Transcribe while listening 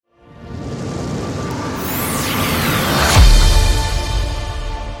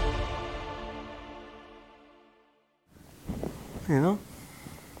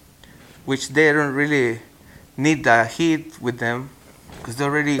which they don't really need the heat with them because they're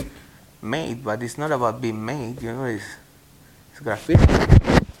already made. But it's not about being made, you know. It's graffiti.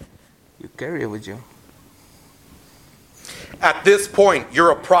 You carry it with you. At this point,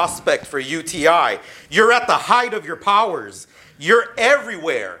 you're a prospect for UTI. You're at the height of your powers. You're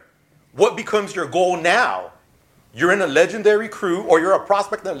everywhere. What becomes your goal now? You're in a legendary crew, or you're a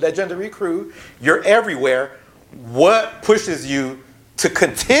prospect in a legendary crew. You're everywhere. What pushes you to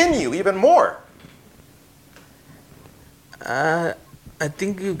continue even more? I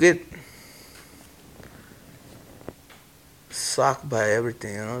think you get sucked by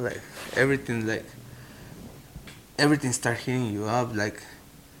everything, you know, like everything start hitting you up. Like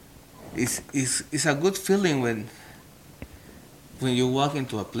it's a good feeling when you walk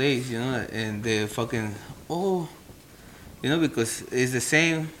into a place, you know, and they fucking you know, because it's the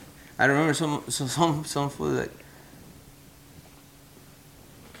same. I remember some food like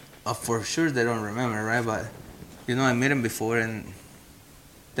for sure they don't remember, right? But you know, I met them before and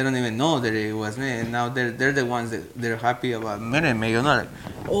they don't even know that it was me, and now they're the ones that they're happy about meeting me. You know, like,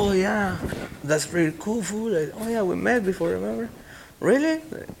 oh yeah, that's pretty cool food. Like, oh yeah, we met before, remember? Really?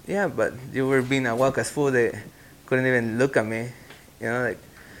 Like, yeah, but you were being a Waka's food. They couldn't even look at me. You know, like,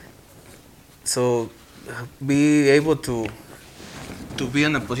 so be able to be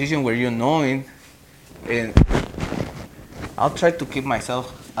in a position where you're knowing, and I'll try to keep myself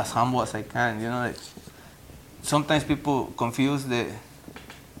as humble as I can. You know, like sometimes people confuse that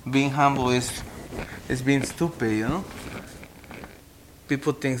being humble is being stupid. You know,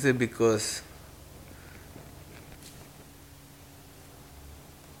 people think that because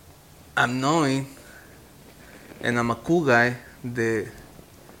I'm knowing and I'm a cool guy, that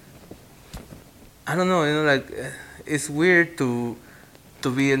I don't know. You know, like it's weird to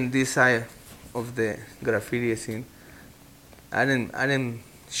be in this side of the graffiti scene. I didn't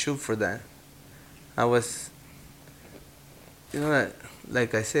shoot for that. I was, you know,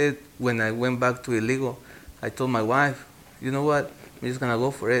 like I said, when I went back to illegal, I told my wife, you know what, I'm just gonna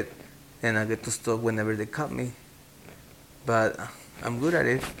go for it, and I get to stop whenever they cut me. But I'm good at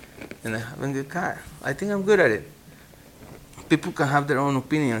it, and I haven't get caught. I think I'm good at it. People can have their own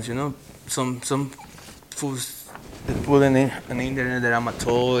opinions, you know. Some fools that put on the internet that I'm a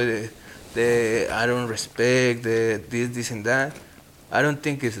toy, that I don't respect, this and that. I don't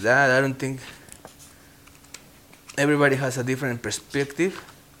think it's that. I don't think everybody has a different perspective.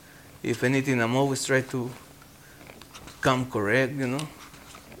 If anything, I'm always trying to come correct, you know,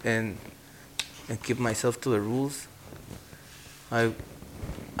 and keep myself to the rules. I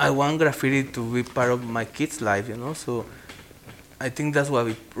want graffiti to be part of my kids' life, you know. So I think that's what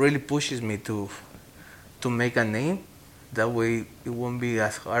it really pushes me to make a name. That way, it won't be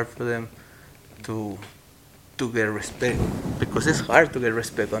as hard for them to get respect, because it's hard to get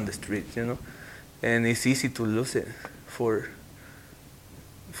respect on the streets, you know, and it's easy to lose it for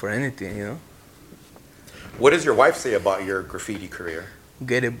anything, you know. What does your wife say about your graffiti career?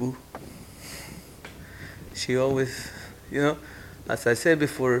 Get it, boo. She always, you know, as I said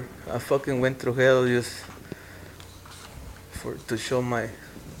before, I fucking went through hell just to show my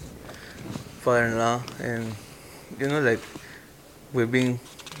father-in-law, and you know, like we've been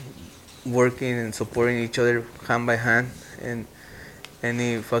working and supporting each other hand by hand, and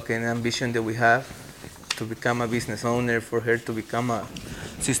any fucking ambition that we have to become a business owner, for her to become a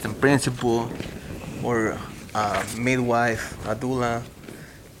assistant principal or a midwife, a doula.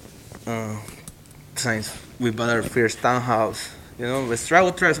 Since we bought our first townhouse, you know,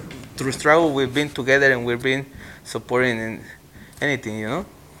 through struggle, we've been together and we've been supporting in anything, you know.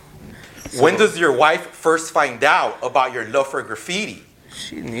 So, when does your wife first find out about your love for graffiti?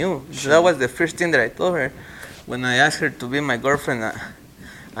 She knew. That was the first thing that I told her. When I asked her to be my girlfriend,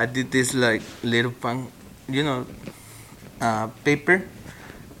 I did this like little punk, you know, paper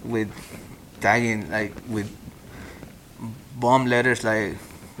with tagging, like with bomb letters, like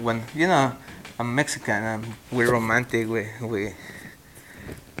when, you know, I'm Mexican and we're romantic.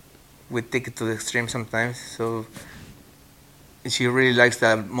 We take it to the extreme sometimes. So she really likes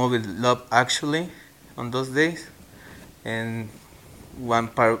that movie Love Actually on those days. And one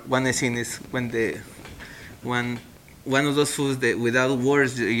scene is when one of those fools that without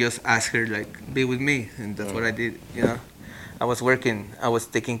words you just ask her like, be with me, and that's what I did. You know, I was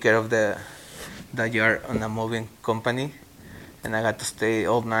taking care of the yard on a moving company, and I got to stay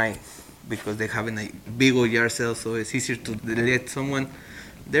all night because they have a big old yard sale, so it's easier to let someone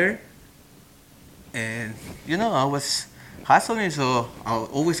there. And you know, I was hustling, so I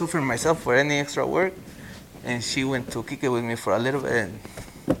always offer myself for any extra work. And she went to kick it with me for a little bit, and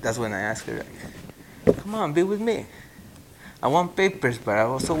that's when I asked her, like, come on, be with me. I want papers, but I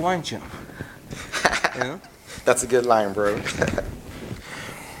also want you. You know? That's a good line, bro.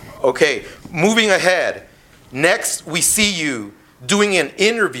 Okay, moving ahead. Next, we see you doing an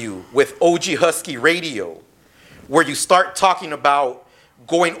interview with OG Husky Radio, where you start talking about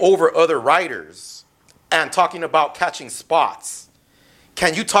going over other writers and talking about catching spots.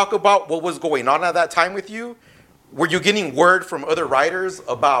 Can you talk about what was going on at that time with you? Were you getting word from other writers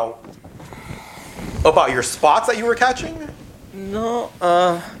about your spots that you were catching? No,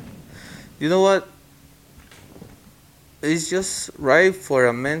 you know what? It's just right for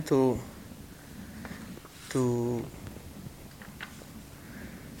a man to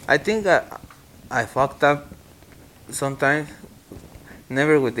I think I fucked up sometimes,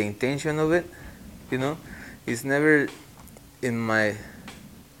 never with the intention of it, you know. It's never in my,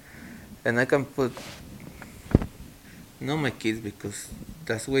 and I can put not my kids because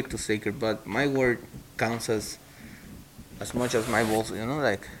that's way too sacred, but my word counts as much as my balls, you know,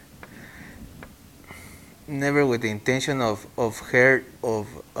 like never with the intention of hurt, of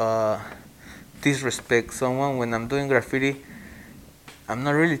disrespect someone. When I'm doing graffiti, I'm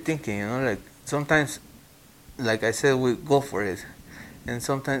not really thinking, you know, like sometimes, like I said, we go for it, and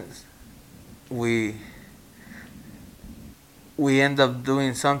sometimes we end up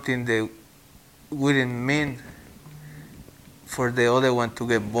doing something that we didn't mean for the other one to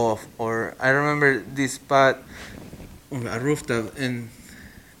get both. Or I remember this spot on a rooftop, and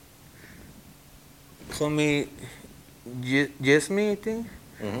homie Jesme, I think,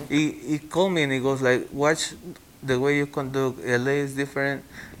 he called me and he goes like, watch the way you conduct. LA is different,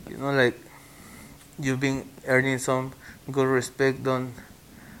 you know, like you've been earning some good respect. Don't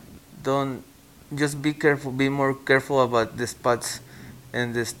just be careful, be more careful about the spots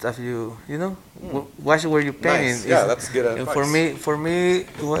and the stuff you know. Watch where you're painting. Nice. Yeah, that's good advice. For me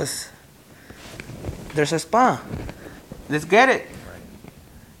it was, there's a spa, let's get it.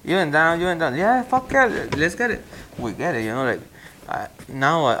 You and down, yeah, fuck it, let's get it. We get it, you know, like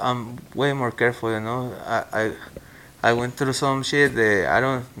now I'm way more careful, you know. I went through some shit that I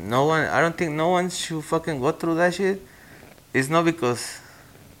don't think no one should fucking go through that shit. It's not because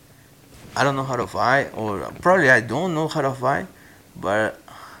I don't know how to fight, or probably I don't know how to fight, but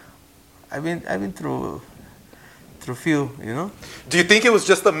I've been through few, you know. Do you think it was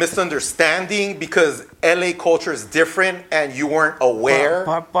just a misunderstanding because LA culture is different and you weren't aware?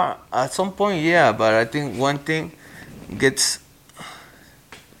 At some point, yeah, but I think one thing gets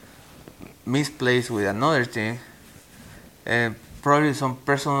misplaced with another thing, and probably some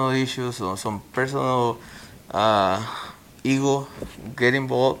personal issues or some personal ego get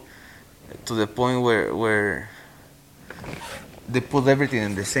involved to the point where they put everything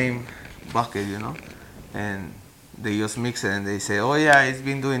in the same bucket, you know, and they just mix it and they say, oh yeah, it's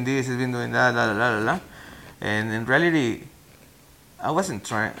been doing this, it's been doing that, la la la la. And in reality, I wasn't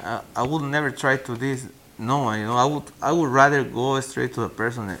trying. I would never try to this no one, you know. I would rather go straight to the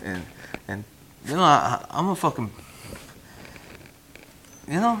person and you know, I'm a fucking,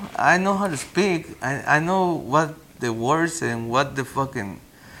 you know, I know how to speak. I know what the words and what the fucking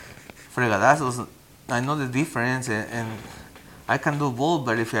fregadazos. I know the difference, and I can do both.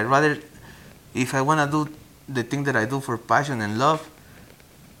 But if I wanna do the thing that I do for passion and love,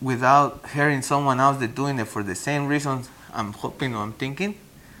 without hearing someone else that's doing it for the same reasons I'm hoping or I'm thinking,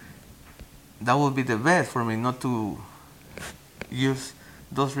 that would be the best for me, not to use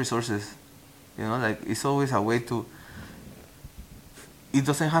those resources. You know, like it's always a way to. It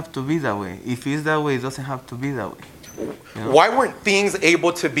doesn't have to be that way. If it's that way, it doesn't have to be that way. You know? Why weren't things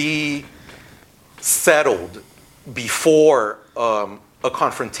able to be settled before a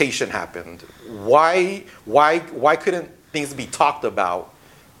confrontation happened? Why couldn't things be talked about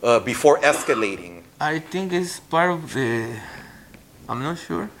before escalating? I think it's part of the. I'm not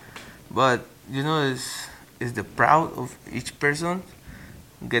sure, but you know, it's the proud of each person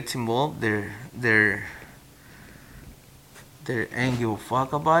gets involved. They're ain't give a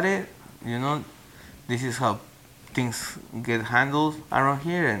fuck about it. You know, this is how things get handled around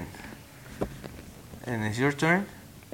here, and it's your turn.